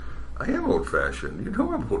I am old-fashioned. You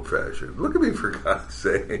know I'm old-fashioned. Look at me, for God's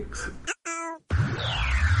sakes.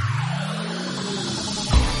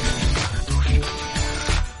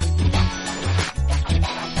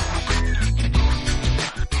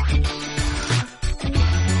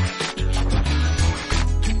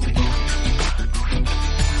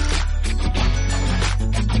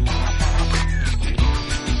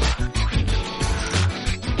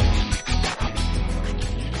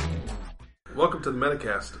 Welcome to the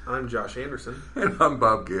Metacast. I'm Josh Anderson. And I'm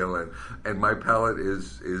Bob Galen. And my palate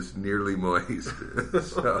is nearly moist.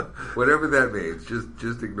 So, whatever that means,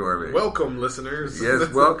 just ignore me. Welcome, listeners. Yes,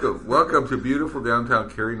 welcome. Welcome to beautiful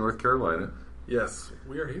downtown Cary, North Carolina. Yes,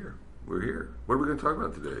 we are here. We're here. What are we going to talk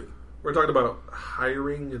about today? We're talking about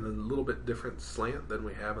hiring in a little bit different slant than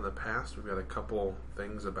we have in the past. We've got a couple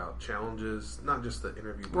things about challenges, not just the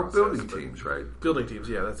interview process. Well, building teams, right? Building teams,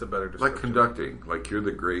 yeah, that's a better description. Like conducting. Like you're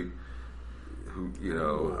the great...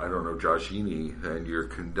 I don't know, Josh Eny, and you're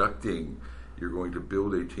conducting, you're going to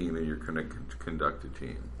build a team and you're going to conduct a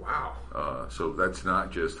team. Wow. So that's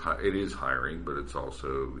not just, it is hiring, but it's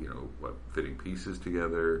also, fitting pieces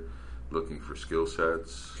together, looking for skill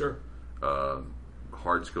sets. Sure.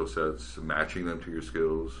 Hard skill sets, matching them to your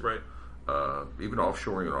skills. Right. Even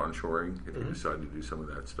offshoring and onshoring, if you decide to do some of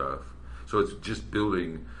that stuff. So it's just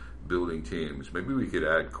building teams. Maybe we could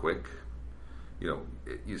add quick.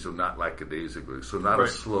 So not lackadaisically. So not a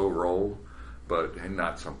slow roll, and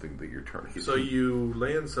not something that you're turning. So you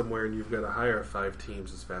land somewhere and you've got to hire 5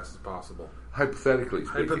 teams as fast as possible. Hypothetically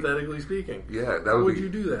speaking. Yeah. How would you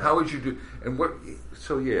do that? How would you do... And what...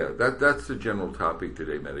 So yeah, that's the general topic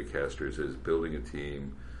today, Metacasters, is building a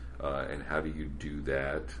team, and how do you do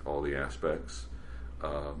that, all the aspects.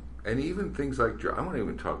 And even things like... I want to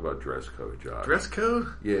even talk about dress code, Josh. Dress code?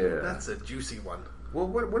 Yeah. That's a juicy one. Well,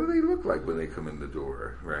 what do they look like when they come in the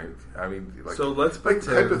door, right? I mean, so let's pretend,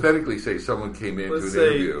 hypothetically say someone came in to an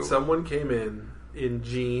interview. Let's say someone came in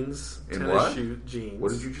jeans, tennis shoes, jeans.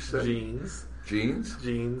 What did you just say? Jeans,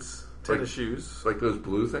 tennis shoes. Like those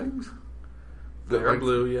blue things? They're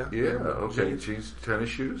blue, yeah. Yeah, okay. Jeans, tennis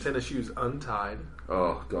shoes? Tennis shoes untied.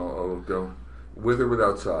 Oh, don't. With or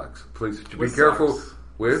without socks? Please, be careful.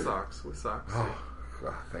 Socks. With socks. Oh,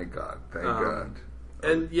 thank God. God.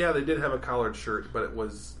 And yeah, they did have a collared shirt, but it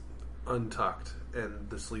was untucked and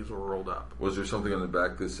the sleeves were rolled up. Was there something on the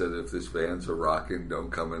back that said, "If this band's a rockin', don't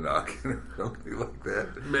come a knockin'," or something like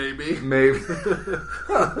that? Maybe.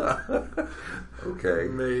 Okay.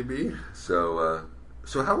 Maybe. So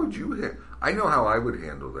how would you? I know how I would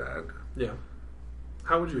handle that. Yeah.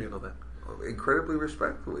 How would you handle that? Incredibly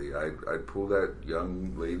respectfully. I'd pull that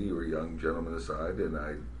young lady or young gentleman aside, and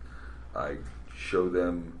I show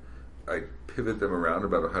them. I pivot them around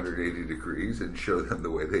about 180 degrees and show them the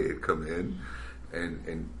way they had come in,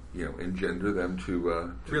 and engender them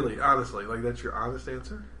to really, honestly, like that's your honest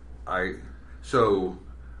answer.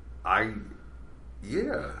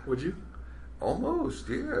 Yeah. Would you? Almost,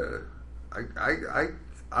 yeah.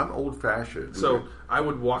 I'm old fashioned. So I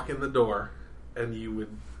would walk in the door, and you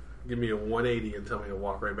would give me a 180 and tell me to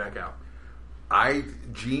walk right back out.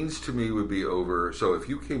 Jeans to me would be over. So if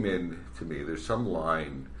you came in to me, there's some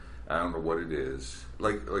line. I don't know what it is.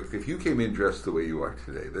 Like if you came in dressed the way you are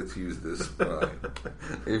today, let's use this line.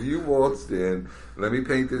 If you waltzed in, let me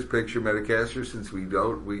paint this picture, Metacaster, since we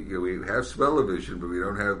have smell-o-vision, but we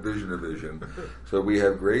don't have vision-o-vision. So we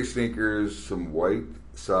have gray sneakers, some white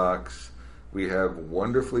socks, we have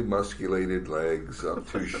wonderfully musculated legs up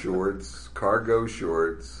to shorts, cargo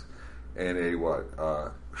shorts, and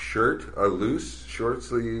a shirt, a loose short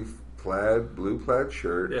sleeve blue plaid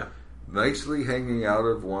shirt. Yeah. Nicely hanging out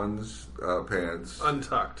of one's pants.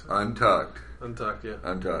 Untucked, yeah.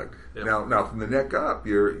 Untucked. Yep. Now from the neck up,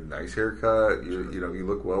 you're nice haircut. You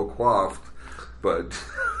look well coiffed, but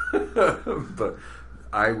but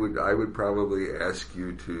I would probably ask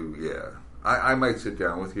you to. Yeah, I might sit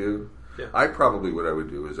down with you. Yeah. What I would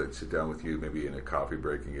do is I'd sit down with you maybe in a coffee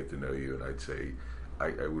break and get to know you, and I'd say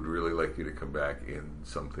I would really like you to come back in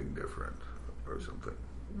something different or something.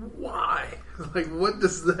 Why? Like, what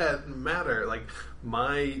does that matter? Like,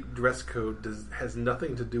 my dress code has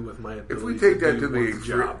nothing to do with my ability. If we take that to the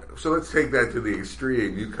extreme, so let's take that to the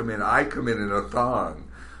extreme. You come in, I come in a thong.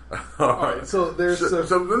 All right, so there's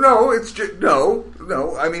no. It's just no.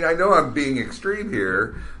 I mean, I know I'm being extreme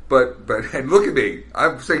here, but and look at me.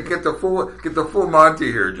 I'm saying get the full Monty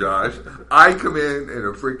here, Josh. I come in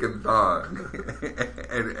a freaking thong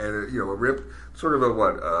and a ripped sort of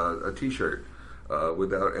a t-shirt.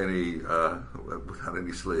 Without any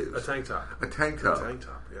sleeves. A tank top. A tank top,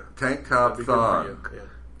 yeah. Tank top thong. Yeah.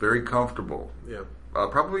 Very comfortable. Yeah.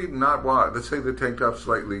 Probably not wide. Let's say the tank top's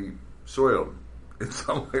slightly soiled. in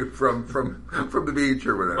some way from the beach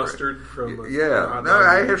or whatever. Mustard from yeah. No,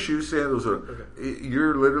 I have shoes, sandals. Okay.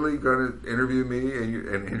 You're literally going to interview me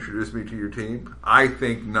and introduce me to your team? I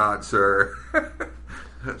think not, sir.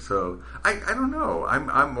 So I don't know.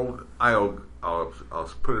 I'm old. I'll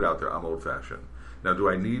put it out there. I'm old fashioned. Now,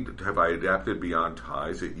 have I adapted beyond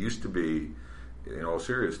ties? It used to be, in all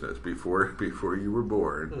seriousness, before you were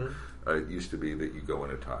born. Mm-hmm. It used to be that you go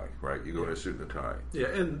in a tie, right? You go in a suit and a tie. Yeah,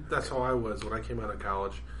 and that's how I was when I came out of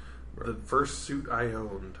college. Right. The first suit I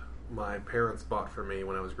owned, my parents bought for me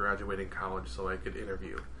when I was graduating college, so I could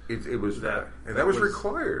interview. It was that, and that was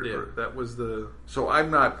required. Yeah, that was the. So I'm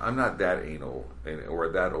not that anal or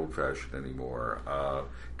that old fashioned anymore.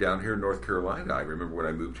 Down here in North Carolina, I remember when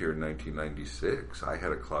I moved here in 1996, I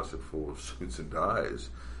had a closet full of suits and ties,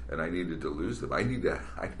 and I needed to lose them. I needed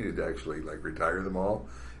to actually retire them all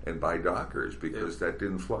and buy Dockers because that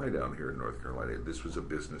didn't fly down here in North Carolina. This was a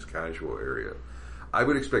business casual area. I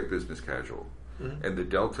would expect business casual. Mm-hmm. And the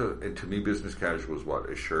delta, and to me, business casual is what?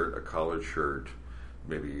 A shirt, a collared shirt,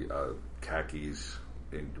 maybe khakis,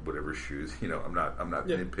 and whatever shoes. I'm not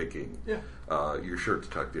nitpicking. Yeah. Your shirt's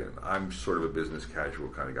tucked in. I'm sort of a business casual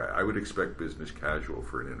kind of guy. I would expect business casual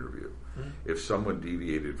for an interview. Mm-hmm. If someone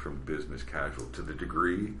deviated from business casual to the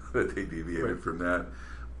degree that they deviated from that,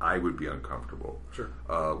 I would be uncomfortable. Sure.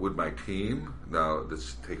 Would my team? Now,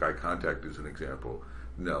 let's take eye contact as an example.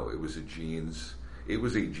 No, it was a jeans. It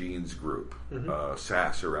was a jeans group. Mm-hmm.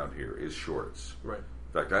 SAS around here is shorts. Right.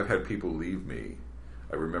 In fact, I've had people leave me.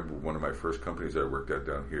 I remember one of my first companies I worked at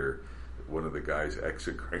down here. One of the guys'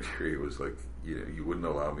 exit criteria was you wouldn't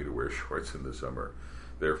allow me to wear shorts in the summer.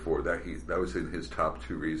 Therefore, that was in his top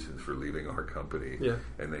 2 reasons for leaving our company. Yeah.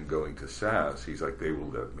 And then going to SAS, he's like, they will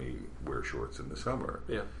let me wear shorts in the summer.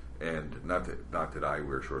 Yeah. And not that I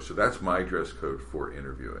wear shorts. So that's my dress code for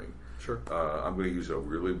interviewing. Sure. I'm going to use a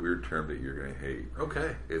really weird term that you're going to hate.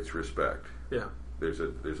 Okay. It's respect. Yeah.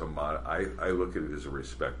 I look at it as a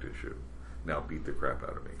respect issue. Now beat the crap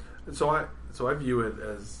out of me. And so I view it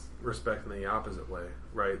as respect in the opposite way,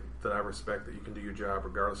 right? That I respect that you can do your job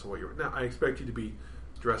regardless of what you're. Now I expect you to be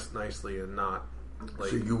dressed nicely and not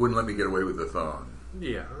so you wouldn't let me get away with the thong.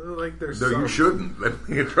 Yeah, there's. No, you shouldn't.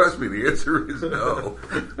 Trust me. The answer is no.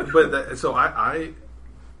 But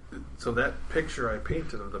so that picture I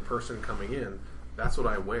painted of the person coming in, that's what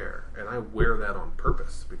I wear, and I wear that on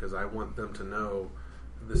purpose because I want them to know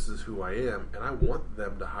this is who I am, and I want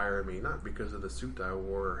them to hire me not because of the suit I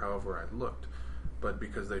wore or however I looked, but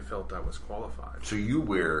because they felt I was qualified. So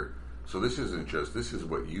this is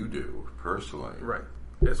what you do personally, right?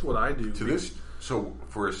 It's what I do. So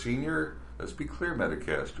for a senior, let's be clear,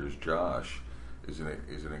 Metacasters, Josh is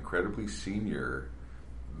an incredibly senior,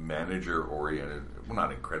 manager-oriented. Well,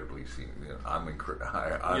 not incredibly senior.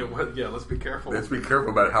 Let's be careful. Let's be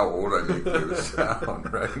careful about how old I make you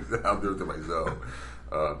sound. Right? I'll do it to myself.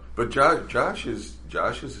 But Josh is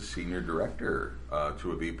a senior director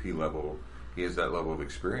to a VP level. He has that level of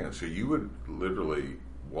experience. So you would literally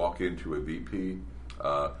walk into a VP.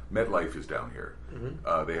 MetLife is down here.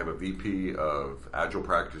 Mm-hmm. They have a VP of Agile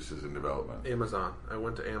Practices and Development. Amazon. I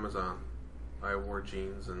went to Amazon. I wore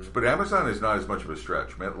jeans But Amazon is not as much of a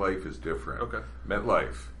stretch. MetLife is different. Okay.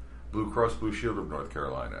 MetLife, Blue Cross Blue Shield of North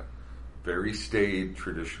Carolina, very staid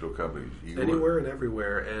traditional companies. Anywhere and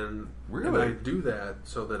everywhere, and really, and I do that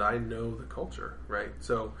so that I know the culture, right?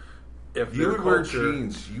 So if you would wear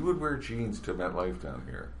jeans, you would wear jeans to MetLife down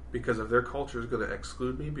here because if their culture is going to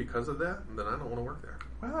exclude me because of that, then I don't want to work there.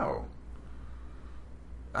 Wow,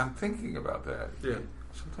 I'm thinking about that. Yeah.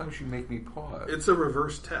 Sometimes you make me pause. It's a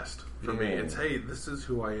reverse test for me. It's, hey, this is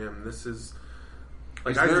who I am. This is...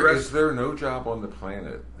 Is there no job on the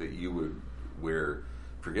planet that you would wear,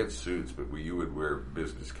 forget suits, but where you would wear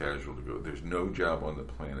business casual to go? There's no job on the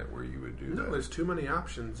planet where you would do that. No, there's too many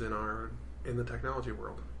options in the technology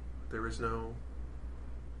world. There is no...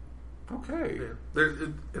 Okay. Yeah.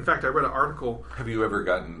 In fact, I read an article... Have you ever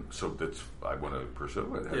gotten... I want to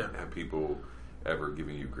pursue it. Have people ever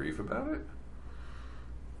given you grief about it?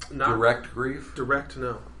 Not direct grief? Direct,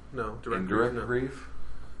 no. Indirect grief?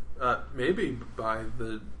 Maybe by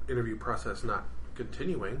the interview process not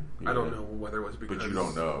continuing. Yeah. I don't know whether it was because... But you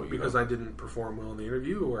don't know. I didn't perform well in the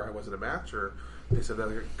interview, or I wasn't a match, or they said that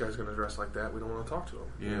guy's going to dress like that. We don't want to talk to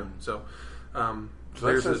him. Yeah. You know? So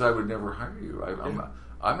that says I would never hire you.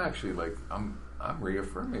 I'm actually I'm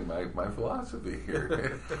reaffirming my philosophy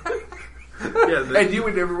here. And you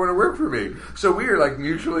would never want to work for me. So we are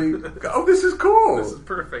mutually, this is cool. This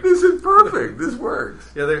is perfect. This works.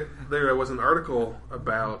 Yeah, there was an article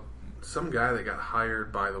about some guy that got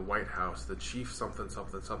hired by the White House, the chief something.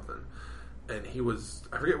 And he was,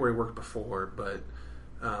 I forget where he worked before, but,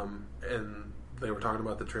 and they were talking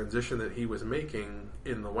about the transition that he was making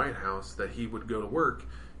in the White House, that he would go to work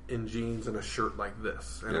in jeans and a shirt like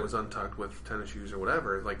this, and it was untucked with tennis shoes or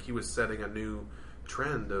whatever. Like, he was setting a new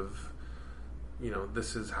trend of,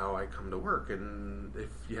 this is how I come to work. And if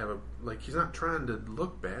you have he's not trying to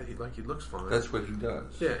look bad. He looks fine. That's what he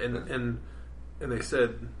does. Yeah, and they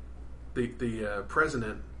said the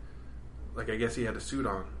president, I guess he had a suit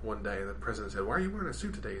on one day, and the president said, "Why are you wearing a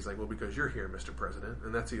suit today?" He's like, "Well, because you're here, Mr. President,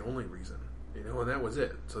 and that's the only reason." And that was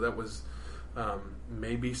it. So that was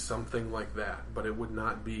maybe something like that, but it would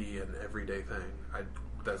not be an everyday thing.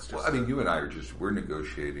 You and I we're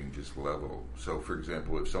negotiating just level. So, for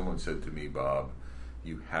example, if someone said to me, "Bob,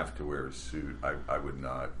 you have to wear a suit," I would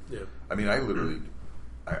not. Yeah. I mean, I literally,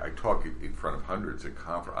 I talk in front of hundreds at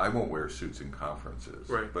conference. I won't wear suits in conferences,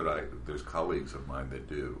 right? But there's colleagues of mine that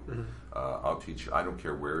do. Mm-hmm. I'll teach. I don't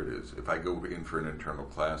care where it is. If I go in for an internal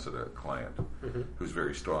class at a client who's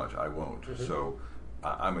very staunch, I won't. Mm-hmm. So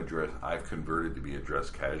I've converted to be a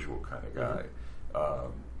dress casual kind of guy.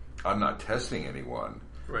 I'm not testing anyone.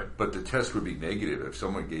 Right. But the test would be negative if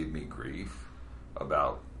someone gave me grief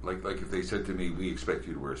about, like if they said to me, "We expect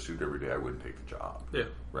you to wear a suit every day," I wouldn't take the job. Yeah.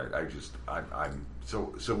 Right. I'm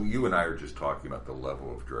so you and I are just talking about the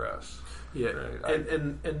level of dress. Yeah. Right?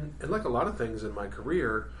 And like a lot of things in my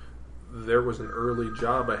career, there was an early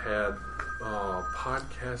job I had.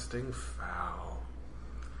 Podcasting foul.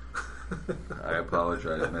 I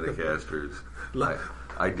apologize, Metacasters.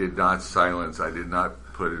 I did not silence. I did not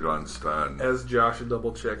put it on stun. As Josh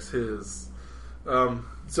double checks his. And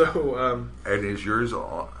is yours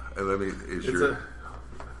on?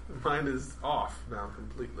 Mine is off now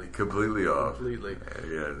completely. Completely off. Completely.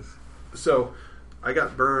 Yes. So I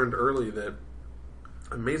got burned early that,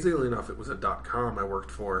 amazingly enough, it was a .com I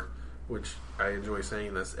worked for, which I enjoy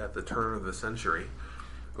saying this, at the turn of the century.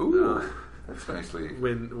 Ooh, that's nicely.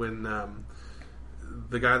 When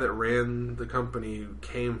the guy that ran the company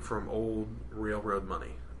came from old railroad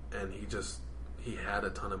money, and he had a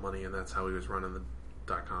ton of money, and that's how he was running the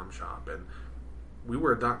 .com shop. And we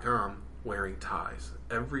were at .com wearing ties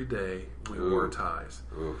every day. We wore ties.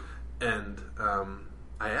 Ooh. And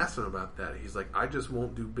I asked him about that. He's like, "I just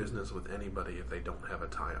won't do business with anybody if they don't have a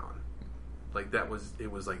tie on."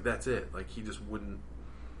 It was like, that's it. Like, he just wouldn't.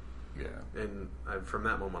 Yeah. And from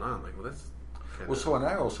that moment on, that's. And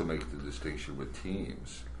I also make the distinction with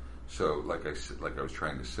teams. So, like I was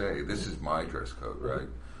trying to say, this is my dress code, right?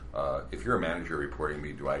 If you're a manager reporting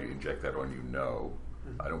me, do I inject that on you? No.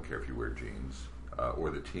 I don't care if you wear jeans or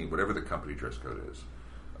the team, whatever the company dress code is.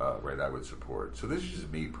 Right, I would support. So this is just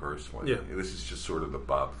me personally. Yeah. This is just sort of the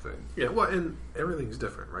Bob thing. Yeah, well, and everything's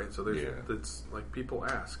different, right? So it's like people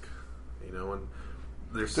ask, and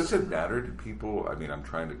there's. Does it matter to people? I mean, I'm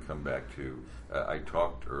trying to come back to. I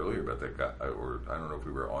talked earlier about that guy, or I don't know if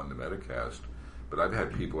we were on the Metacast, but I've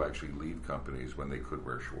had people actually leave companies when they could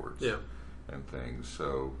wear shorts. Yeah. And things.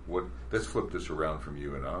 So let's flip this around from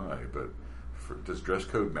you and I. But does dress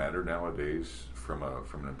code matter nowadays from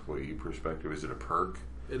an employee perspective? Is it a perk?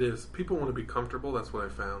 It is. People want to be comfortable. That's what I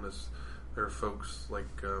found. Is there are folks like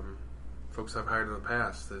folks I've hired in the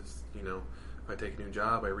past. That's if I take a new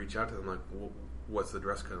job, I reach out to them like, well, what's the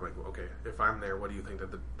dress code? I'm like, well, okay, if I'm there, what do you think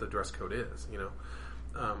that the dress code is?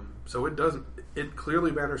 So it doesn't. It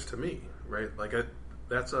clearly matters to me, right? Like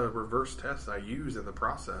that's a reverse test I use in the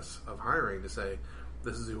process of hiring to say,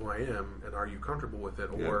 this is who I am, and are you comfortable with it,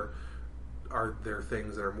 or are there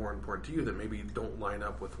things that are more important to you that maybe don't line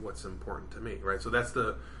up with what's important to me, right? So that's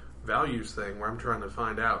the values thing where I'm trying to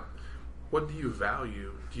find out, what do you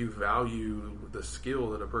value? Do you value the skill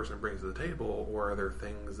that a person brings to the table, or are there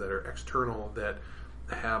things that are external that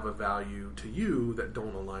have a value to you that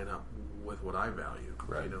don't align up with what I value?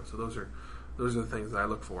 Right. So those are the things that I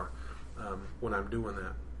look for when I'm doing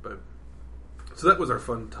that. But so that was our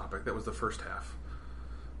fun topic. That was the first half.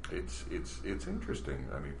 It's interesting.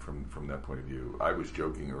 I mean, from that point of view, I was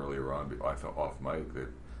joking earlier on, I thought off mic that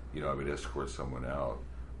I would escort someone out.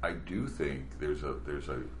 I do think there's a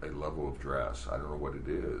level of dress. I don't know what it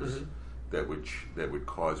is that would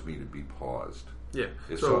cause me to be paused. Yeah.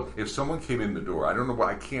 If someone came in the door, I don't know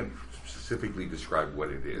why, I can't specifically describe what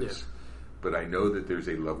it is, but I know that there's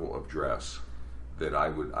a level of dress that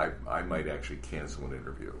I might actually cancel an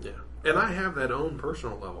interview. Yeah. And I have that own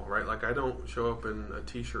personal level, right? Like, I don't show up in a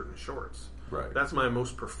t-shirt and shorts. Right. That's my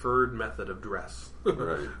most preferred method of dress.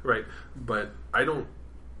 Right. Right. But I don't.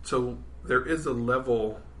 So there is a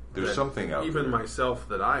level. There's something out even there. Myself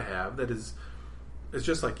that I have that is. It's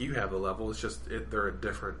just like you have the level. It's just they're a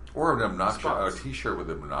different. Or an obnoxious spots. a t-shirt with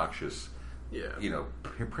an obnoxious. Yeah.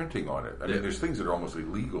 Printing on it. I mean, there's things that are almost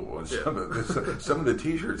illegal, and some of the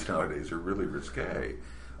t-shirts nowadays are really risque.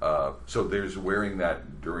 So there's wearing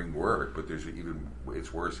that during work, but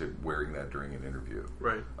it's worse at wearing that during an interview.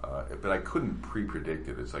 Right. But I couldn't pre-predict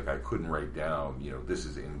it. It's like I couldn't write down, this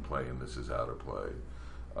is in play and this is out of play.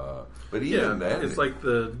 But even then, it's like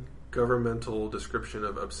the governmental description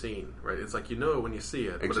of obscene, right? It's like when you see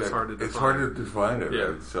it, but it's hard to define. It's hard to define it, yeah.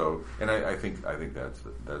 right? So, and I think that's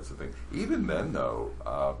the thing. Even then, though,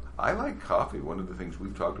 I like coffee. One of the things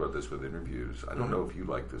we've talked about this with interviews. I don't know if you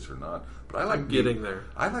like this or not, but I like getting there.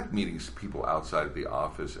 I like meeting people outside of the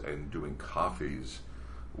office and doing coffees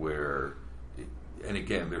where. And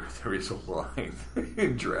again, there is a line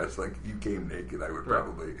in dress. Like if you came naked, I would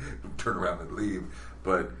probably turn around and leave.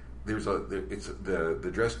 But there's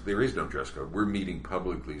the dress. There is no dress code. We're meeting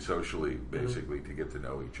publicly, socially, basically, to get to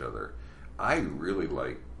know each other. I really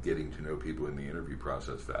like getting to know people in the interview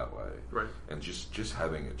process that way, right? And just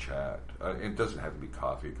having a chat. It doesn't have to be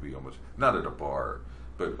coffee. It could be almost not at a bar,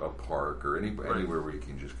 but a park or anywhere where you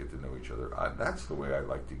can just get to know each other. That's the way I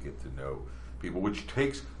like to get to know people,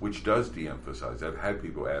 which does de-emphasize. I've had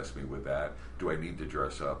people ask me with that, do I need to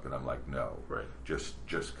dress up? And I'm like, no, right? Just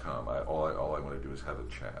come. All I want to do is have a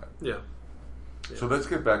chat. Yeah. So let's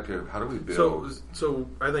get back to how do we build. So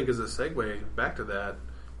I think as a segue back to that,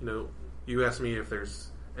 you asked me if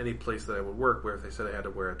there's any place that I would work where if they said I had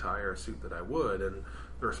to wear a tie or a suit that I would, and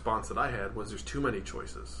the response that I had was there's too many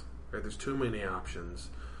choices. Right? There's too many options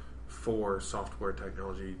for software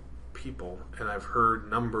technology people, and I've heard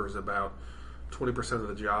numbers about 20% of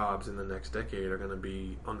the jobs in the next decade are going to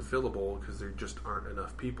be unfillable because there just aren't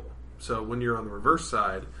enough people. So when you're on the reverse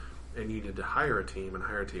side and you need to hire a team and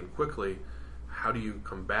hire a team quickly, how do you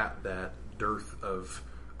combat that dearth of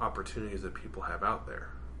opportunities that people have out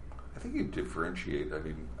there? I think you differentiate. I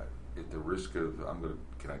mean, at the risk of,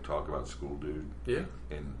 can I talk about School Dude? Yeah.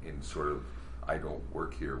 In sort of, I don't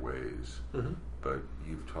work here ways. Mm-hmm. But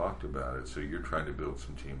you've talked about it, so you're trying to build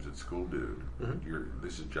some teams at School Dude. Mm-hmm.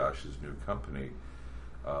 This is Josh's new company.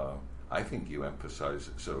 I think you emphasize,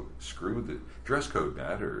 so screw the dress code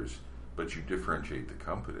matters, but you differentiate the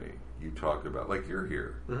company. You talk about, like you're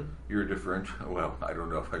here. Mm-hmm. You're a well, I don't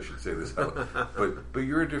know if I should say this out, but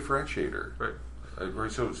you're a differentiator. Right.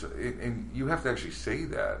 Right. So and you have to actually say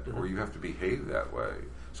that, or you have to behave that way.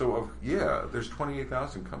 So, there's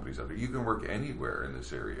 28,000 companies out there. You can work anywhere in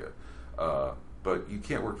this area. But you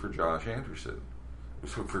can't work for Josh Anderson,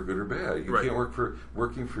 so for good or bad. You can't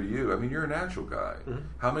working for you. I mean, you're a natural guy. Mm-hmm.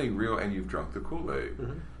 How many and you've drunk the Kool-Aid.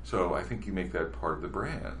 Mm-hmm. So I think you make that part of the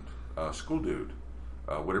brand. School Dude,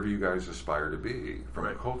 whatever you guys aspire to be from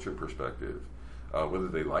a culture perspective, whether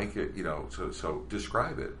they like it, so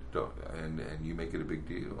describe it, and you make it a big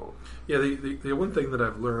deal. Yeah, the one thing that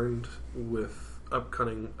I've learned with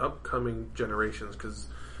upcoming generations, because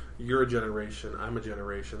you're a generation, I'm a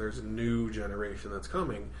generation, there's a new generation that's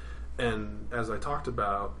coming, and as I talked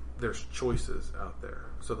about, there's choices out there.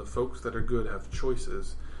 So the folks that are good have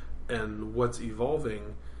choices, and what's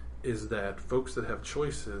evolving is that folks that have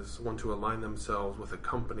choices want to align themselves with a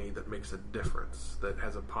company that makes a difference, that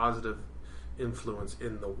has a positive influence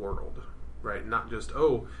in the world, right? Not just,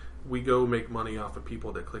 we go make money off of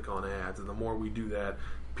people that click on ads, and the more we do that,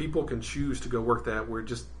 people can choose to go work that.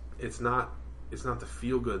 It's not the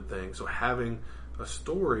feel-good thing. So having a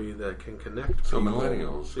story that can connect so people.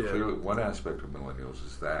 Millennials, clearly one aspect of millennials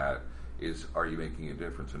is are you making a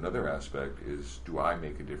difference? Another aspect is, do I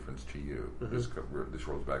make a difference to you? Mm-hmm. This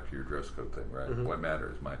rolls back to your dress code thing, right? Mm-hmm. What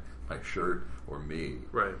matters, my shirt or me?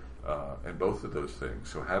 Right. And both of those things.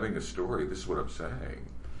 So having a story, this is what I'm saying.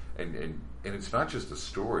 And it's not just a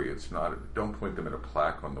story. It's not. Don't point them at a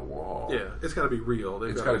plaque on the wall. Yeah, it's got to be real.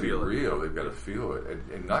 It's got to be real. They've got to feel it,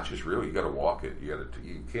 and not just real. You got to walk it.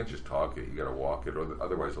 You can't just talk it. You got to walk it, or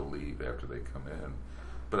otherwise they'll leave after they come in.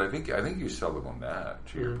 But I think you sell them on that.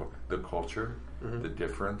 To your the culture, the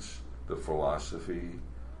difference, the philosophy.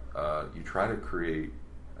 You try to create.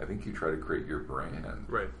 I think you try to create your brand.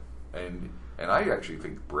 Right. And I actually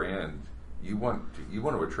think brand. You want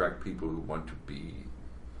to attract people who want to be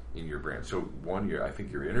in your brand. So I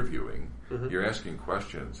think you're interviewing, you're asking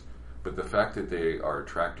questions, but the fact that they are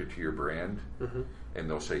attracted to your brand and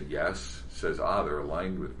they'll say yes, says, they're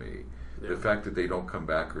aligned with me. Yeah. The fact that they don't come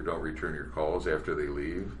back or don't return your calls after they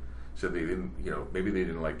leave, so they didn't, maybe they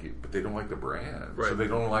didn't like you, but they don't like the brand. Right. So they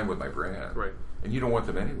don't align with my brand. Right. And you don't want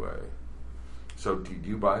them anyway. So do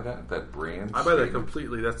you buy that brand? I buy that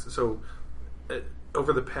completely. That's so.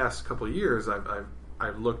 Over the past couple of years,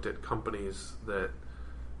 I've looked at companies that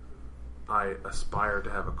I aspire to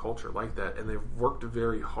have a culture like that, and they've worked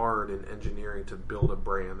very hard in engineering to build a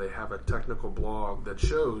brand. They have a technical blog that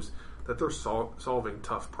shows that they're solving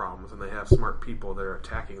tough problems, and they have smart people that are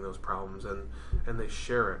attacking those problems, and they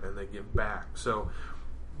share it and they give back. So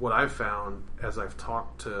what I've found as I've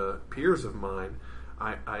talked to peers of mine,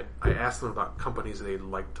 I ask them about companies they'd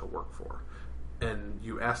like to work for. And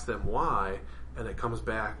you ask them why, and it comes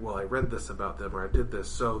back, well, I read this about them or I did this.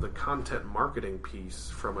 So the content marketing piece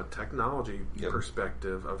from a technology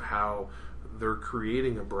perspective of how they're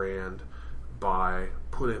creating a brand by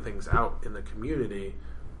putting things out in the community,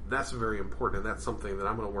 that's very important, and that's something that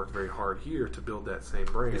I'm going to work very hard here to build that same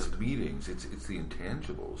brand. It's meetings, it's the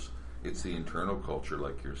intangibles, it's the internal culture,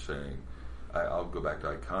 like you're saying. I'll go back to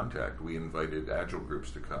Eye Contact. We invited Agile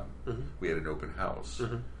groups to come. Mm-hmm. We had an open house.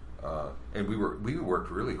 Mm-hmm. And we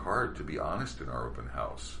worked really hard to be honest in our open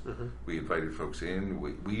house. Mm-hmm. We invited folks in.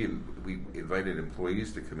 We invited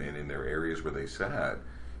employees to come in their areas where they sat,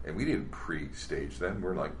 and we didn't pre-stage them.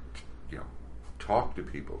 We're like, talk to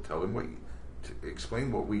people, tell them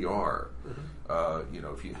explain what we are.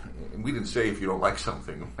 Mm-hmm. If you, and we didn't say if you don't like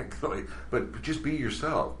something, but just be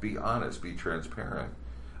yourself, be honest, be transparent.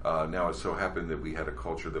 Now it so happened that we had a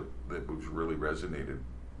culture that was really resonated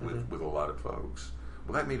with a lot of folks.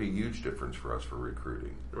 Well, that made a huge difference for us for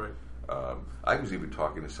recruiting. Right. I was even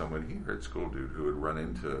talking to someone here at School Dude who had run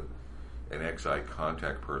into an Eye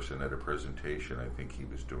Contact person at a presentation I think he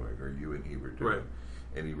was doing, or you and he were doing. Right.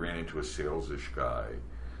 And he ran into a sales-ish guy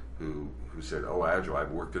who said, "Oh, Agile,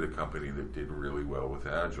 I've worked at a company that did really well with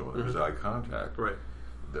Agile, and it was Eye Contact." Right.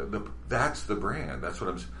 That's the brand. That's what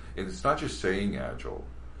I'm. And it's not just saying Agile.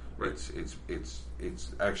 Right.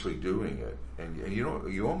 It's actually doing it, and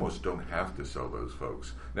you almost don't have to sell those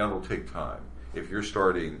folks. Now it'll take time. If you're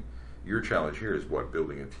starting, your challenge here is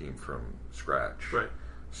building a team from scratch. Right.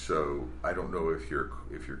 So I don't know if your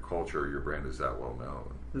culture or your brand is that well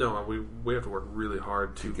known. No, we have to work really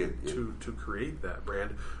hard to create that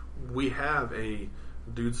brand. We have a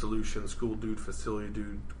Dude Solution, School Dude, Facility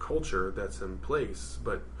Dude culture that's in place,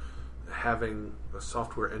 but having a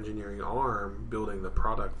software engineering arm building the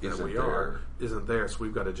product that we are isn't there. So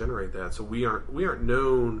we've got to generate that. So we aren't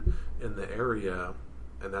known in the area,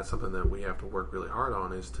 and that's something that we have to work really hard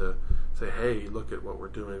on, is to say, hey, look at what we're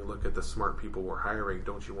doing, look at the smart people we're hiring,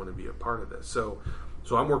 don't you want to be a part of this? So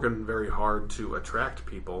I'm working very hard to attract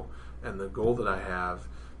people, and the goal that I have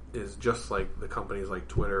is just like the companies like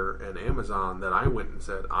Twitter and Amazon that I went and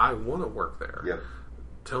said, I want to work there. Yep.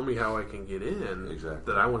 Tell me how I can get in. Exactly.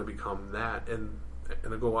 That I want to become that. And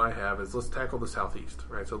the goal I have is, let's tackle the Southeast,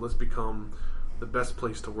 right? So let's become the best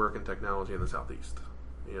place to work in technology in the Southeast.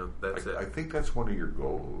 That's it. I think that's one of your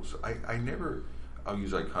goals. I'll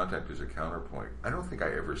use Eye Contact as a counterpoint. I don't think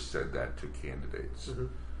I ever said that to candidates. Mm-hmm.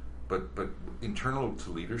 But internal to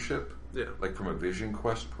leadership, like from a vision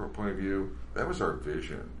quest point of view, that was our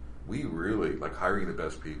vision. We really, like hiring the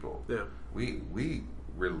best people. Yeah. We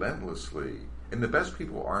relentlessly, and the best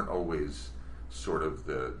people aren't always sort of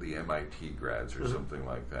the MIT grads or something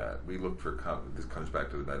like that. We looked for, this comes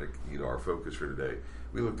back to our focus for today.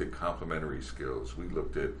 We looked at complementary skills.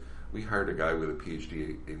 We hired a guy with a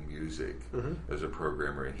PhD in music as a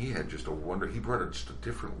programmer, and he had just he brought just a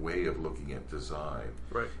different way of looking at design.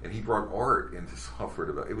 Right. And he brought art into software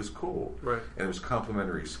development. It was cool. Right. And it was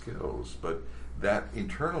complementary skills. But that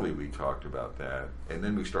internally we talked about that, and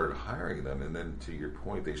then we started hiring them, and then to your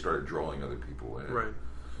point, they started drawing other people in. Right.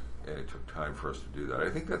 And it took time for us to do that. I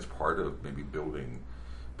think that's part of maybe building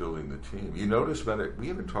the team. You notice about it, we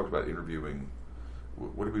haven't talked about interviewing.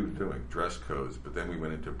 What have we been doing? Dress codes, but then we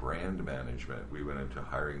went into brand management. We went into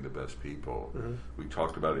hiring the best people. Mm-hmm. We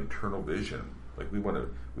talked about internal vision. Like we want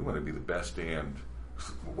to be the best damned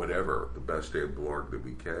blog that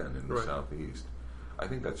we can in the Southeast. I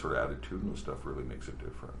think that sort of attitudinal stuff really makes a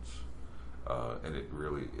difference, and it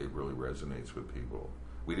really resonates with people.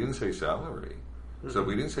 We didn't say salary, so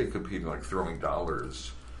we didn't say competing like throwing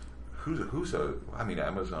dollars.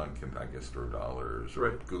 Amazon can, I guess, throw dollars, or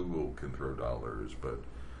Google can throw dollars, but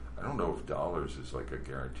I don't know if dollars is like a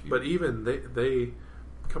guarantee. But even they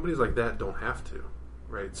companies like that don't have to,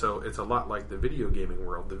 right? So it's a lot like the video gaming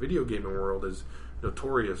world. The video gaming world is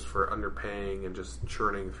notorious for underpaying and just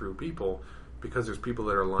churning through people because there's people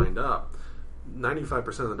that are lined up. 95%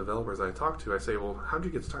 of the developers I talk to, I say, well, how'd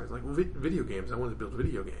you get started? Like, well, video games. I wanted to build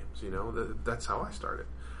video games, that's how I started.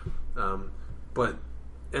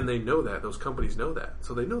 And they know that, those companies know that.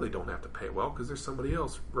 So they know they don't have to pay well because there's somebody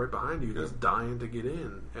else right behind you that's dying to get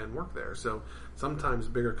in and work there. So sometimes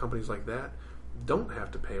bigger companies like that don't have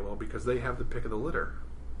to pay well because they have the pick of the litter.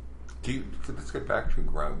 Let's get back to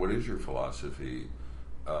ground. What is your philosophy?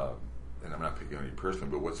 And I'm not picking on you personally,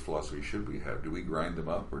 but what's philosophy should we have? Do we grind them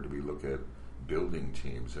up, or do we look at building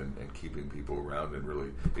teams and keeping people around? And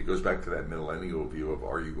really, it goes back to that millennial view of,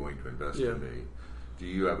 are you going to invest in me? Do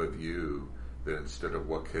you have a view that instead of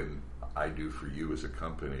what can I do for you as a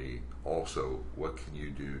company, also what can you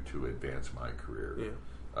do to advance my career?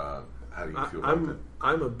 Yeah. How do you feel about that?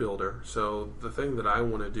 I'm a builder, so the thing that I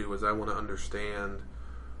want to do is I want to understand,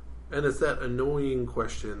 and it's that annoying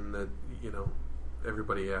question that,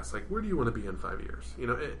 everybody asks, like, where do you want to be in 5 years?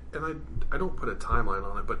 And I don't put a timeline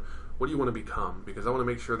on it, but what do you want to become? Because I want to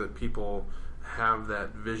make sure that people have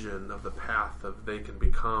that vision of the path of they can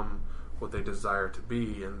become what they desire to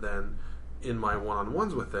be, and then in my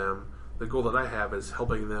one-on-ones with them, the goal that I have is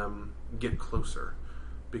helping them get closer.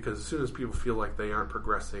 Because as soon as people feel like they aren't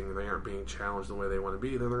progressing, they aren't being challenged the way they want to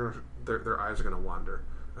be, then their eyes are going to wander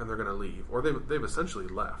and they're going to leave, or they've essentially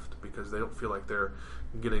left because they don't feel like they're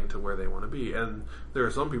getting to where they want to be. And there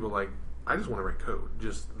are some people like, I just want to write code.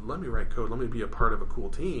 Just let me write code. Let me be a part of a cool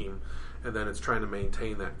team. And then it's trying to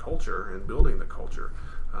maintain that culture and building the culture.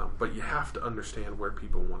 But you have to understand where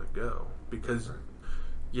people want to go, because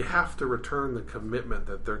you have to return the commitment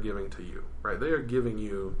that they're giving to you. Right? They are giving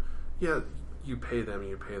you, you pay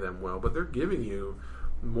them well, but they're giving you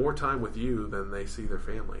more time with you than they see their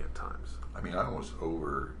family at times. I mean, I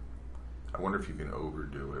wonder if you can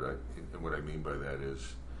overdo it. And what I mean by that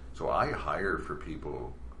is, so I hire for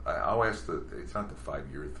people, I'll ask it's not the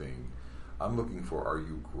 5-year thing. I'm looking for, are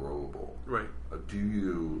you growable? Right. Do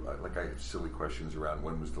you, I have silly questions around,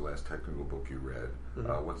 when was the last technical book you read?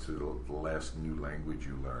 Mm-hmm. What's the last new language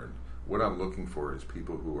you learned? What I'm looking for is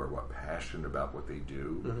people who are passionate about what they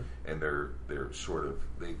do, mm-hmm. and they're sort of,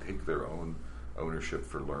 they take their own ownership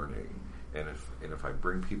for learning. And if I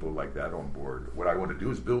bring people like that on board, what I want to do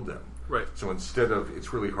is build them. Right. So instead of,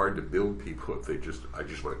 it's really hard to build people if I just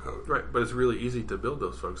want to code. Right. But it's really easy to build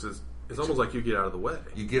those folks. It's almost like you get out of the way.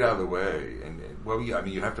 You get out of the way, and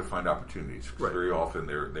you have to find opportunities. Right. Very often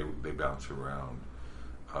they bounce around.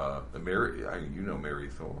 Mary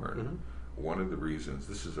Thorne. Mm-hmm. One of the reasons,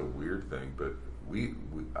 this is a weird thing, but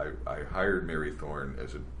I hired Mary Thorne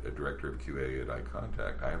as a director of QA at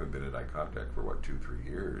iContact. I haven't been at iContact for 2-3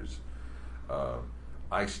 years.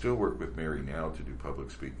 I still work with Mary now to do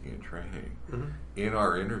public speaking and training. Mm-hmm. In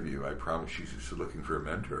our interview, I promised, she's looking for a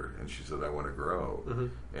mentor, and she said, I want to grow. Mm-hmm.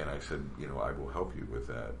 And I said, I will help you with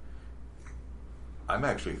that. I'm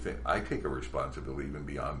actually I take a responsibility even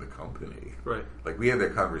beyond the company. Right. Like, we had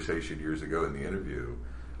that conversation years ago in the interview.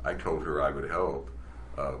 I told her I would help.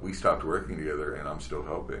 We stopped working together, and I'm still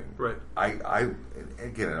helping. Right. I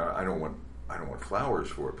don't want flowers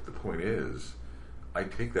for it, but the point is, I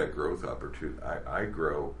take that growth opportunity. I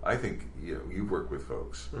grow. I think you work with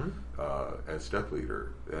folks mm-hmm. As step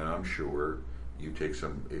leader, and I'm sure you take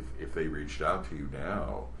some. If they reached out to you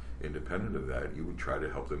now, independent of that, you would try to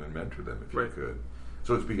help them and mentor them if you could.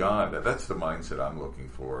 So it's beyond that. That's the mindset I'm looking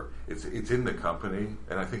for. It's in the company,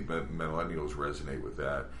 and I think millennials resonate with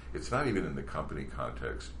that. It's not even in the company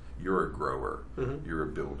context. You're a grower. Mm-hmm. You're a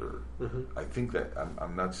builder. Mm-hmm. I think that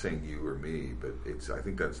I'm not saying you or me, but I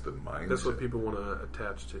think that's the mindset. That's what people want to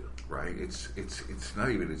attach to, right? It's not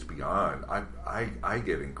even. It's beyond. I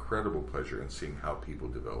get incredible pleasure in seeing how people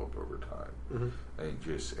develop over time,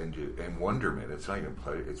 mm-hmm. and wonderment. It's not even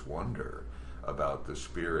pleasure. It's wonder about the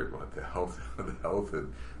spirit, the health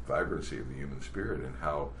and vibrancy of the human spirit, and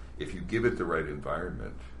how, if you give it the right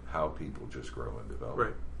environment, how people just grow and develop.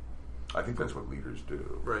 Right. I think that's what leaders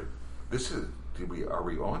do. Right. Are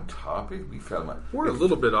we on topic? We're a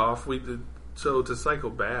little bit off. So to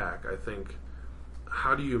cycle back, I think,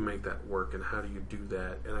 how do you make that work, and how do you do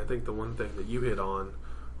that? And I think the one thing that you hit on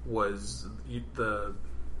was the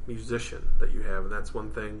musician that you have, and that's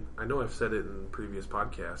one thing. I know I've said it in previous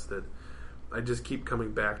podcasts that I just keep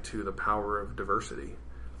coming back to the power of diversity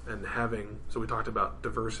and having. So we talked about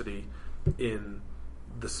diversity in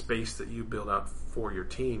the space that you build out for your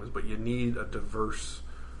teams, but you need a diverse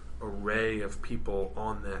array of people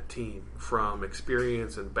on that team, from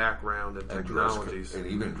experience and background and technologies, and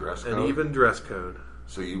even dress code.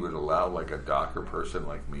 So you would allow, like, a Docker person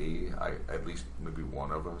like me, at least maybe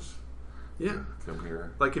one of us, come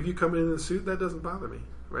here. Like, if you come in a suit, that doesn't bother me,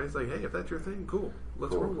 right? It's like, hey, if that's your thing, cool,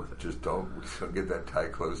 let's roll with it. Just don't get that tie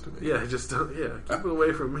close to me. Yeah, just don't. Yeah, keep it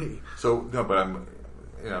away from me. So no, but I'm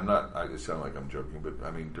not. I just sound like I'm joking, but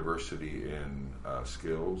I mean diversity in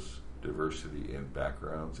skills, diversity in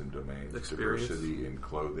backgrounds and domains, diversity in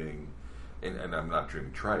clothing, and I'm not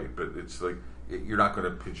being trite, but it's like you're not going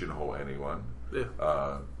to pigeonhole anyone.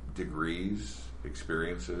 Yeah. Degrees,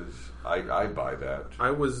 experiences. I buy that.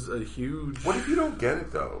 I was a huge. What if you don't get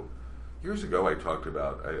it though? Years ago, I talked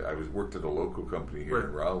about I worked at a local company here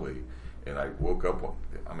in Raleigh, And I woke up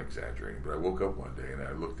I'm exaggerating, but I woke up one day and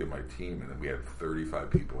I looked at my team and we had 35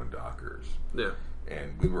 people in Dockers. Yeah.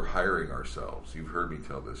 And we were hiring ourselves. You've heard me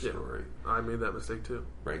tell this story. I made that mistake too.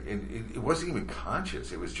 Right. And it wasn't even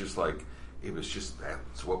conscious. It was just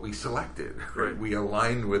that's what we selected. Right. We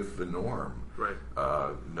aligned with the norm. Right.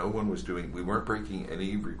 No one was we weren't breaking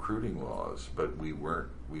any recruiting laws, but we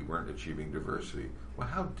weren't achieving diversity. Well,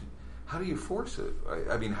 how do you force it?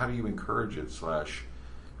 I mean, how do you encourage it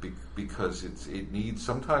because it needs,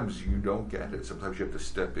 sometimes you don't get it. Sometimes you have to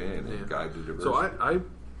step in and guide the diversity. So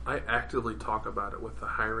I actively talk about it with the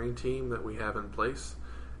hiring team that we have in place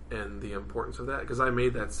and the importance of that, because I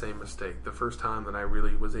made that same mistake. The first time that I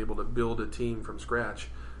really was able to build a team from scratch,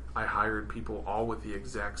 I hired people all with the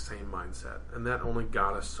exact same mindset, and that only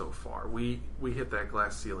got us so far. We hit that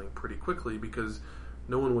glass ceiling pretty quickly because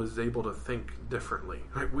no one was able to think differently.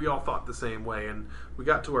 Right? We all thought the same way, and we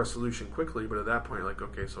got to our solution quickly, but at that point, like,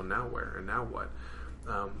 okay, so now where and now what?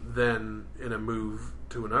 Then in a move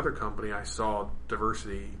to another company, I saw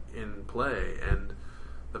diversity in play and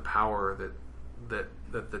the power that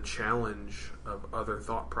the challenge of other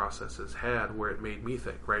thought processes had, where it made me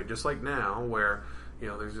think, right? Just like now, where, you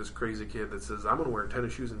know, there's this crazy kid that says, I'm going to wear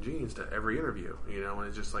tennis shoes and jeans to every interview, you know, and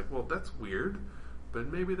it's just like, well, that's weird,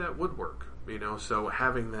 but maybe that would work, you know? So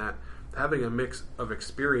having a mix of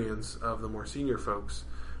experience of the more senior folks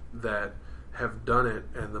that have done it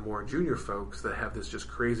and the more junior folks that have this just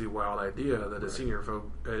crazy wild idea that a senior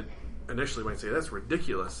folk initially might say that's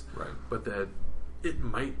ridiculous, right, but that it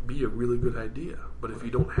might be a really good idea. But if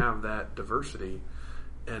you don't have that diversity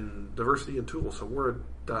in tools, so we're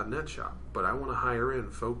a .NET shop, but I want to hire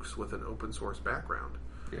in folks with an open source background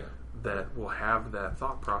that will have that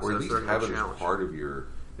thought process, or at least have it as part of your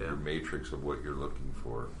matrix of what you're looking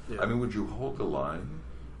for. I mean, would you hold the line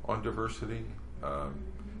on diversity?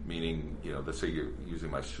 Meaning, you know, let's say you're using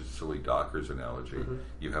my silly Dockers analogy. Mm-hmm.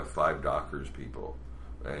 You have 5 Dockers people,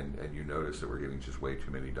 and you notice that we're getting just way too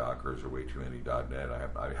many Dockers or way too many .NET.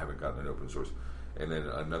 I haven't gotten an open source. And then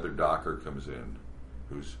another Docker comes in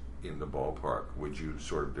who's in the ballpark. Would you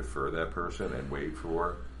sort of defer that person and wait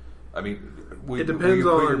for? I mean, it depends will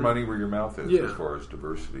you on put your money where your mouth is as far as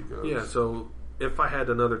diversity goes. Yeah, so if I had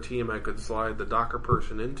another team I could slide the Docker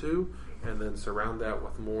person into and then surround that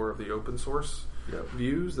with more of the open source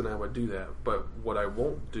views, then I would do that. But what I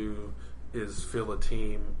won't do is fill a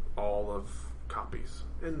team all of copies,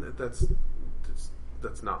 and that's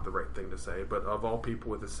not the right thing to say. But of all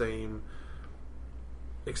people with the same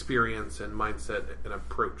experience and mindset and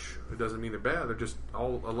approach, it doesn't mean they're bad. They're just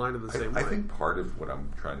all aligned in the same way. I think part of what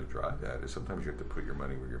I'm trying to drive at is sometimes you have to put your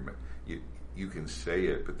money where your mouth. You can say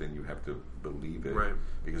it, but then you have to believe it, right?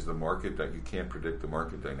 Because the market, you can't predict the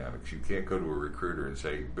market dynamics. You can't go to a recruiter and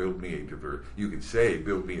say, "Build me a diverse." You can say,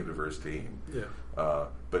 "Build me a diverse team."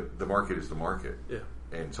 But the market is the market.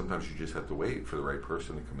 And sometimes you just have to wait for the right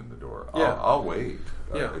person to come in the door. I'll wait.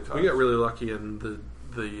 We got really lucky, and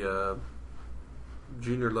the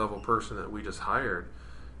junior level person that we just hired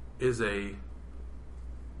is a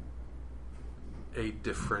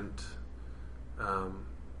different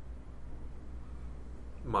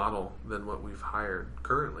model than what we've hired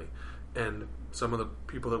currently. And some of the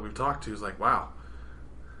people that we've talked to is like, wow,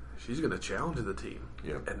 she's going to challenge the team.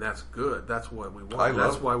 And that's good. That's what we want.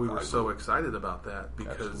 That's why we were so excited about that,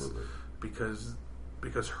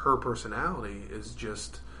 because her personality is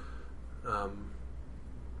just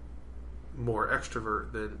more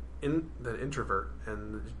extrovert than introvert,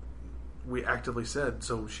 and we actively said,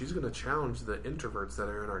 so she's going to challenge the introverts that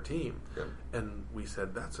are in our team, and we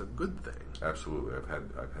said that's a good thing. Absolutely, I've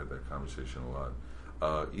had that conversation a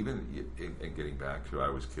lot. Even in getting back to, I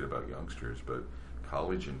always kid about youngsters, but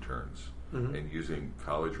college interns and using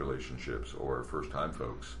college relationships or first time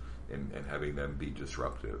folks and having them be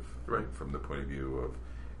disruptive, right, from the point of view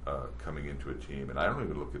of coming into a team. And I don't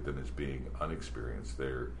even look at them as being unexperienced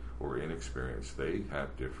or inexperienced. They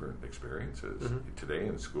have different experiences. Today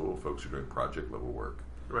in school, folks are doing project level work,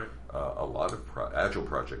 right? A lot of agile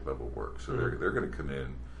project level work. So they're going to come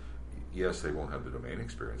in. Yes, they won't have the domain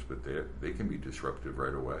experience, but they can be disruptive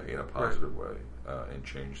right away in a positive way and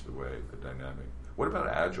change the dynamic. What about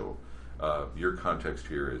agile? Your context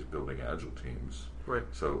here is building agile teams. Right.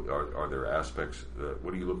 So are there aspects,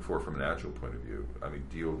 what do you look for from an agile point of view? I mean,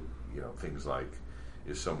 things like,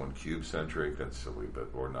 is someone cube-centric? That's silly,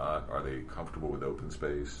 or not? Are they comfortable with open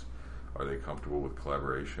space? Are they comfortable with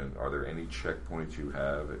collaboration? Are there any checkpoints you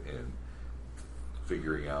have in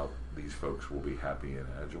figuring out these folks will be happy in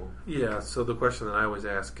agile? Yeah, so the question that I always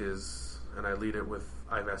ask is, and I lead it with,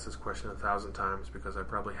 I've asked this question 1,000 times because I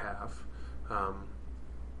probably have,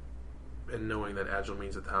 and knowing that Agile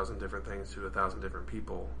means 1,000 different things to 1,000 different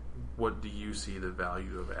people, what do you see the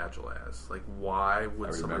value of Agile as? Like, why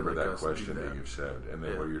would somebody like us do that? I remember that question that you said, and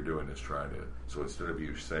then what you're doing is trying to. So instead of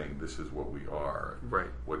you saying this is what we are, right?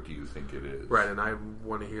 What do you think it is? Right, and I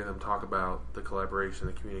want to hear them talk about the collaboration,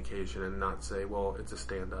 the communication, and not say, well, it's a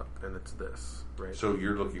stand-up and it's this, right? So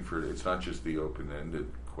you're looking for, it's not just the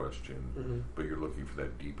open-ended question, but you're looking for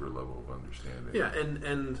that deeper level of understanding. Yeah,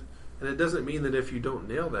 and it doesn't mean that if you don't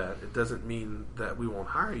nail that, it doesn't mean that we won't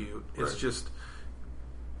hire you. It's just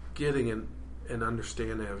getting an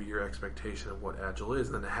understanding of your expectation of what Agile is,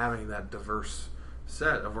 and then having that diverse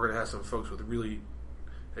set of, we're going to have some folks with really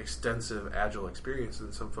extensive Agile experience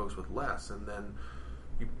and some folks with less, and then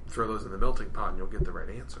you throw those in the melting pot and you'll get the right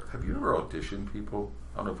answer. Have you ever auditioned people?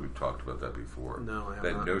 I don't know if we've talked about that before. No, I have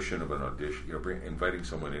that not. Notion of an audition, inviting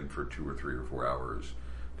someone in for 2 or 3 or 4 hours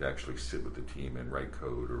to actually sit with the team and write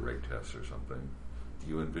code or write tests or something. Do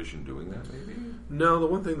you envision doing that maybe? No, the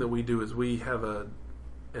one thing that we do is we have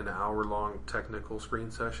an hour-long technical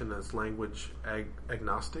screen session that's language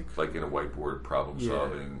agnostic. Like in a whiteboard problem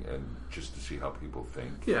solving and just to see how people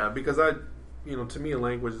think? Yeah, because to me a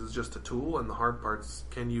language is just a tool, and the hard part's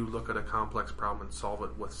can you look at a complex problem and solve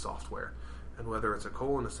it with software? And whether it's a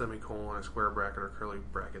colon, a semicolon, a square bracket, or curly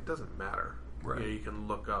bracket, doesn't matter. Right. You can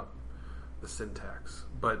look up the syntax,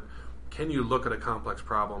 but can you look at a complex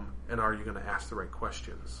problem, and are you going to ask the right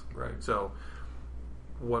questions? Right. So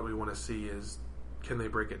what we want to see is, can they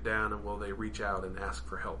break it down, and will they reach out and ask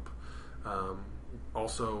for help?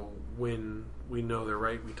 Also, when we know they're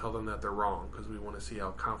right, we tell them that they're wrong, because we want to see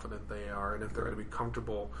how confident they are, and if they're going to be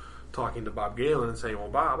comfortable talking to Bob Galen and saying, well,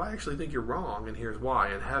 Bob, I actually think you're wrong, and here's why,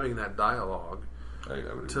 and having that dialogue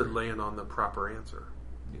to land on the proper answer.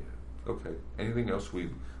 Yeah. Okay. Anything else? We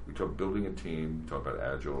talked building a team, talk about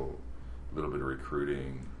Agile, a little bit of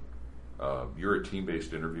recruiting. You're a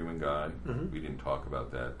team-based interviewing guy. We didn't talk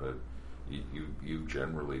about that, but you've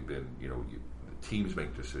generally been, teams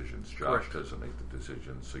make decisions. Josh doesn't make the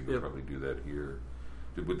decisions, so you'll probably do that here.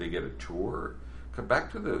 Would they get a tour? Come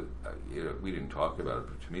back to the, we didn't talk about it,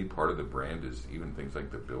 but to me, part of the brand is even things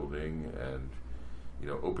like the building and,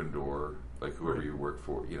 open door, like whoever you work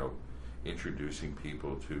for, introducing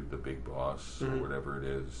people to the big boss or whatever it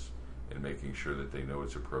is, and making sure that they know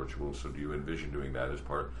it's approachable. So do you envision doing that as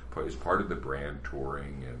part of the brand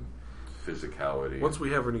touring and physicality? Once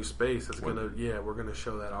we have a new space, we're going to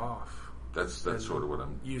show that off. That's sort of what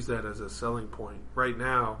I'm... Use that as a selling point. Right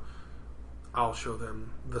now, I'll show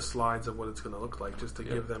them the slides of what it's going to look like, just to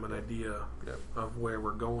give them an idea of where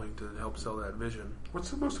we're going to help sell that vision.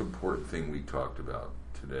 What's the most important thing we talked about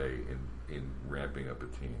today in ramping up a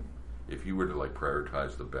team? If you were to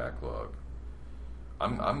prioritize the backlog,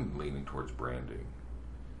 I'm leaning towards branding,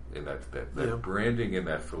 and that branding and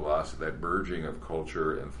that philosophy, that merging of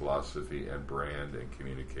culture and philosophy and brand and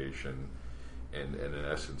communication, and an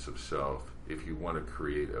essence of self. If you want to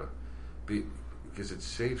create because it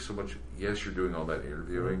saves so much. Yes, you're doing all that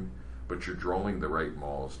interviewing, but you're drawing the right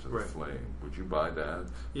malls to the flame. Would you buy that?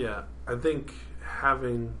 Yeah, I think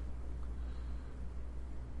having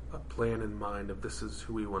a plan in mind of this is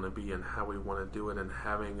who we want to be and how we want to do it, and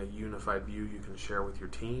having a unified view you can share with your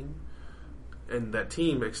team, and that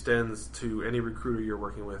team extends to any recruiter you're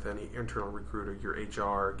working with, any internal recruiter, your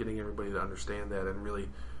HR, getting everybody to understand that and really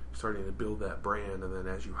starting to build that brand. And then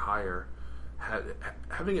as you hire,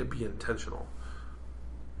 having it be intentional.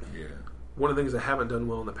 Yeah. One of the things I haven't done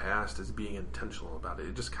well in the past is being intentional about it.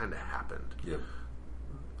 It just kind of happened. Yep.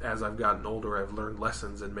 As I've gotten older, I've learned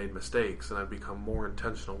lessons and made mistakes, and I've become more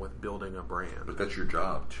intentional with building a brand. But that's your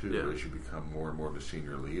job too. As you become more and more of a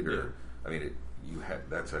senior leader, I mean,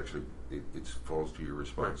 that's actually it falls to your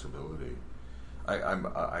responsibility. Right.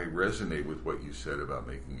 I resonate with what you said about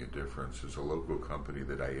making a difference. There's a local company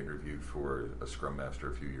that I interviewed for, a Scrum Master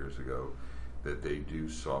a few years ago, that they do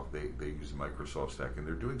they use Microsoft Stack, and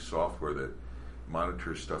they're doing software that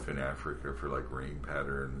monitors stuff in Africa for rain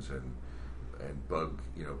patterns and bug,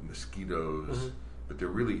 mosquitoes, but they're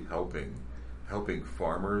really helping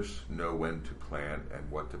farmers know when to plant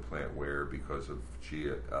and what to plant where because of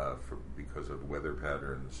weather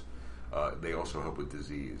patterns. They also help with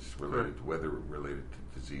disease related to weather related to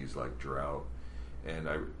disease like drought. And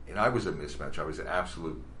I was a mismatch. I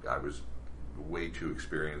was way too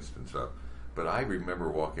experienced and stuff. But I remember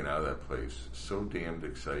walking out of that place so damned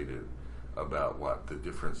excited about what the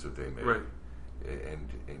difference that they made. Right. And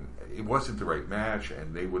it wasn't the right match,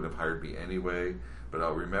 and they wouldn't have hired me anyway. But I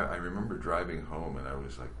remember driving home, and I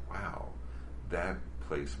was like, "Wow, that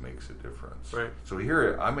place makes a difference." Right. So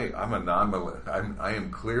here I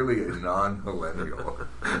am clearly a non-millennial.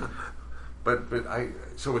 but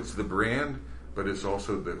so it's the brand, but it's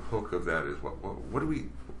also the hook of that is what do we?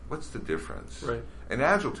 What's the difference? Right. And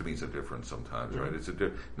Agile to me is a difference sometimes, right? It's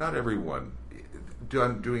not everyone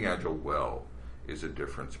doing Agile well is a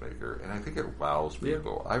difference maker, and I think it wows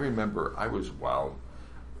people. I remember I was wowed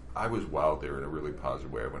there in a really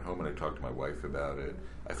positive way. I went home and I talked to my wife about it.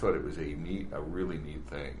 I thought it was a really neat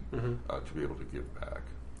thing to be able to give back.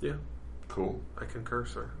 Yeah. Cool. I concur,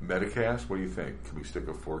 sir. Metacast, what do you think? Can we stick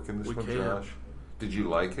a fork in this We one, can. Josh? Did you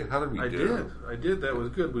like it? How did we do? I did. That was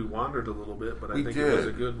good. We wandered a little bit, but I think it was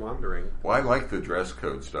a good wandering. Well, I like the dress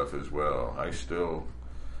code stuff as well.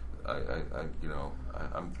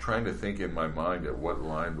 I'm trying to think in my mind at what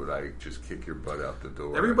line would I just kick your butt out the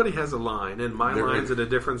door. Everybody has a line, and my line's at a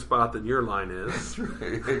different spot than your line is. That's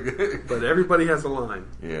right. But everybody has a line.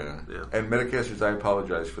 Yeah. And Metacasters, I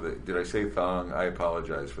apologize for that. Did I say thong? I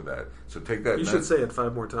apologize for that. So take that. You should say it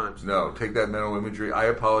 5 more times. No, take that mental imagery. I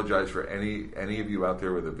apologize for any of you out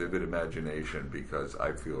there with a vivid imagination, because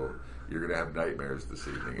I feel you're going to have nightmares this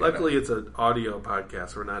evening. Luckily, it's an audio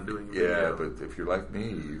podcast. We're not doing video. Yeah, but if you're like me,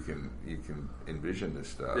 you can envision this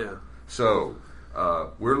stuff. Yeah. So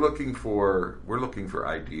we're looking for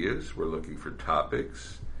ideas. We're looking for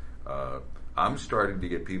topics. I'm starting to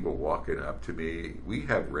get people walking up to me. We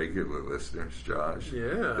have regular listeners, Josh.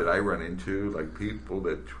 Yeah. That I run into, like people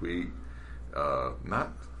that tweet.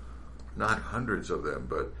 Not hundreds of them,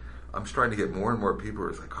 but I'm starting to get more and more people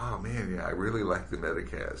who's like, oh man, yeah, I really like the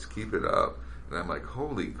Metacast. Keep it up. And I'm like,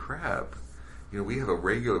 holy crap. We have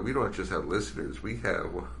we don't just have listeners, we have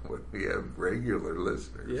regular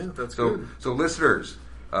listeners. Yeah, that's good. So listeners,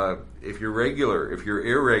 if you're regular, if you're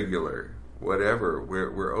irregular, whatever,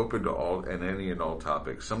 we're open to all and any and all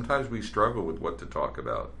topics. Sometimes we struggle with what to talk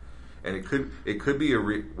about. And it could be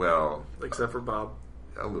except for Bob.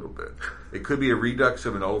 A little bit. It could be a redux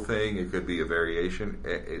of an old thing. It could be a variation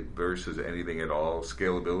versus anything at all.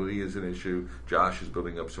 Scalability is an issue. Josh is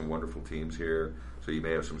building up some wonderful teams here, so you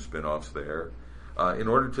may have some spin-offs there. In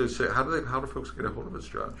order to say, how do folks get a hold of us,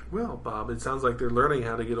 Josh? Well, Bob, it sounds like they're learning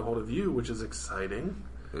how to get a hold of you, which is exciting.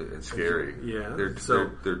 It's scary. Yeah. They're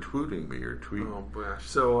tweeting me or tweeting. Oh gosh.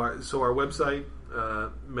 So our website,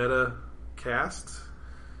 Metacast,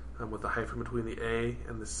 with the hyphen between the A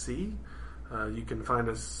and the C. You can find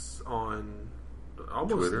us on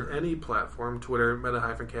almost Twitter. Any platform. Twitter,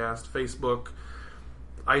 Meta-Cast, Facebook,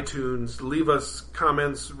 iTunes. Leave us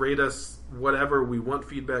comments, rate us, whatever. We want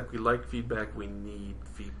feedback. We like feedback. We need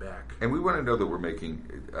feedback. And we want to know that we're making,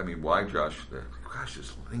 why Josh, gosh,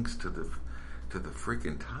 this links to the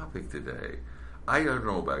freaking topic today. I don't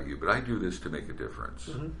know about you, but I do this to make a difference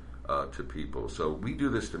to people. So we do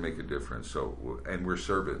this to make a difference. And we're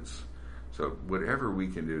servants. So whatever we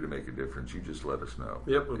can do to make a difference, you just let us know.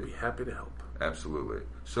 Yep, we'll be happy to help. Absolutely.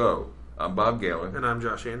 So, I'm Bob Galen. And I'm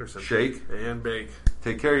Josh Anderson. Shake. And bake.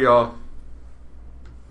 Take care, y'all.